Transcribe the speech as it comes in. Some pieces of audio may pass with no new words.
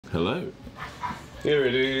Hello. Here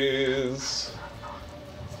it is.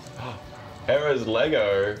 Era's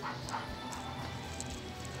Lego.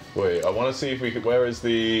 Wait, I want to see if we could. Where is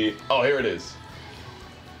the? Oh, here it is.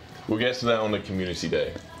 We'll get to that on the community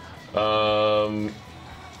day.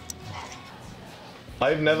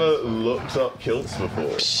 I've never looked up kilts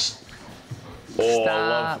before. Oh,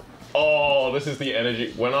 Stop. Oh, this is the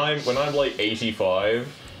energy. When I'm like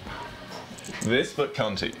 85. This but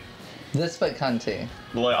cunty. This but cunty.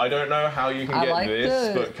 Like, I don't know how you can get like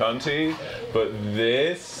this but cunty, but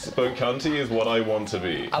this but cunty is what I want to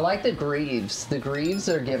be. I like the greaves. The greaves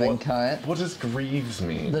are giving cunt. What does greaves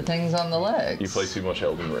mean? The things on the legs. You play too much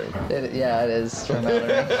Elden Ring. Yeah, it is from Elden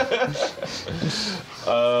Ring.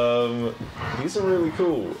 These are really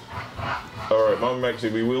cool. Alright, Mum,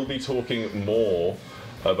 actually, we will be talking more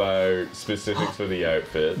about specifics for the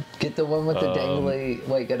outfit. Get the one with the dangly.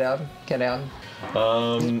 Wait, get down. Get down.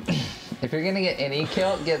 If you're gonna get any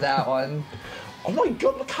kilt, get that one. Oh my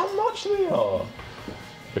god, look how much they are!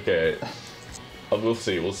 Okay. We'll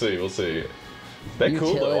see. They're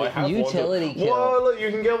cool though. I have utility one. kilt. Whoa, look,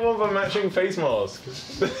 you can get one for matching face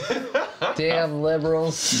masks. Damn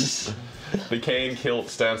liberals. The Kane kilt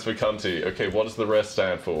stands for cunty. Okay, what does the rest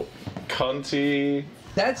stand for? Cunty.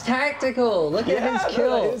 That's tactical. Look at his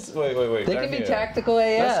kilt. Wait. They can be tactical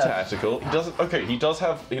AF. That's tactical. He doesn't. Okay, he does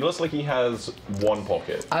have. He looks like he has one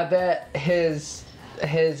pocket. I bet his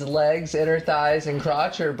legs, inner thighs, and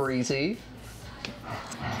crotch are breezy.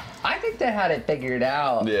 I think they had it figured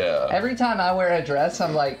out. Yeah. Every time I wear a dress,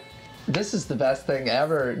 I'm like, this is the best thing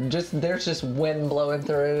ever. There's just wind blowing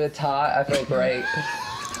through. It's hot. I feel great.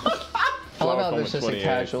 I love how there's just a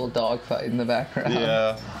casual dog fight in the background.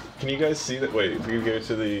 Yeah. Can you guys see that? Wait, if we go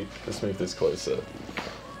to the... Let's move this closer.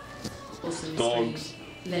 Dogs.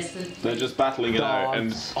 They're just battling it out.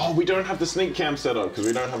 And oh, we don't have the sneak cam set up because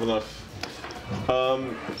we don't have enough.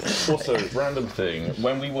 Also, random thing.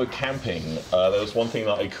 When we were camping, there was one thing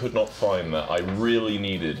that I could not find that I really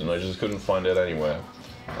needed, and I just couldn't find it anywhere.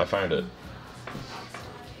 I found it.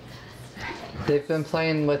 They've been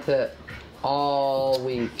playing with it all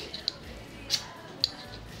week.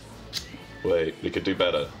 Wait, we could do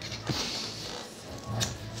better.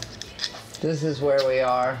 This is where we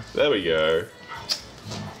are. There we go.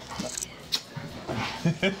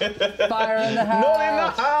 Fire in the house! Not in the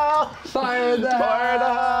house! Fire in the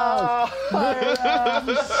house! Fire in the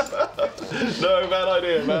house! No, bad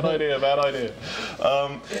idea.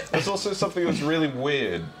 There's also something that's really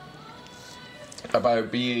weird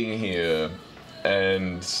about being here,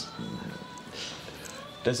 and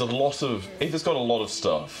there's a lot of... Ava's got a lot of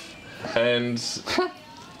stuff, and...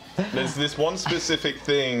 There's this one specific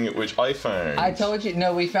thing which I found. I told you,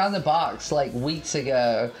 no, we found the box like weeks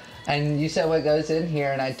ago, and you said what goes in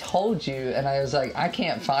here, and I told you, and I was like, I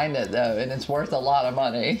can't find it though, and it's worth a lot of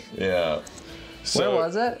money. Yeah. So where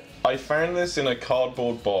was it? I found this in a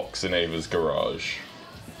cardboard box in Ava's garage,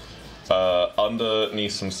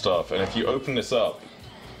 underneath some stuff, and if you open this up,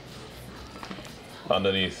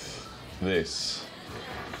 underneath this,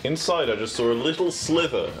 inside I just saw a little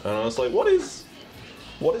sliver, and I was like, what is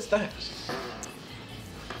that?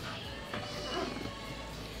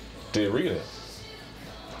 Do you read it?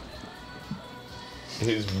 It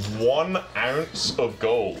is 1 ounce of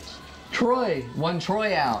gold. Troy, 1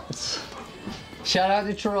 Troy ounce. Shout out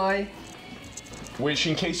to Troy. Which,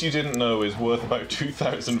 in case you didn't know, is worth about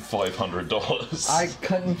 $2,500. I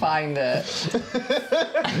couldn't find it.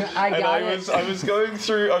 I was going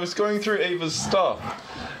through Ava's stuff,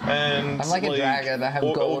 and I'm like a dragon. I have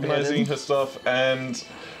gold organizing her stuff, and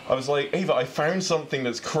I was like, Ava, I found something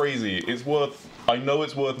that's crazy. It's worth. I know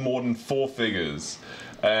it's worth more than 4 figures.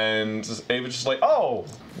 And Ava's just like, oh,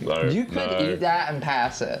 no. You could eat that and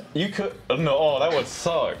pass it. You could. No, oh, that would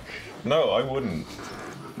suck. No, I wouldn't.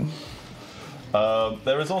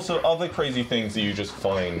 There is also other crazy things that you just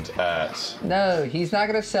find at... No, he's not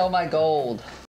gonna sell my gold.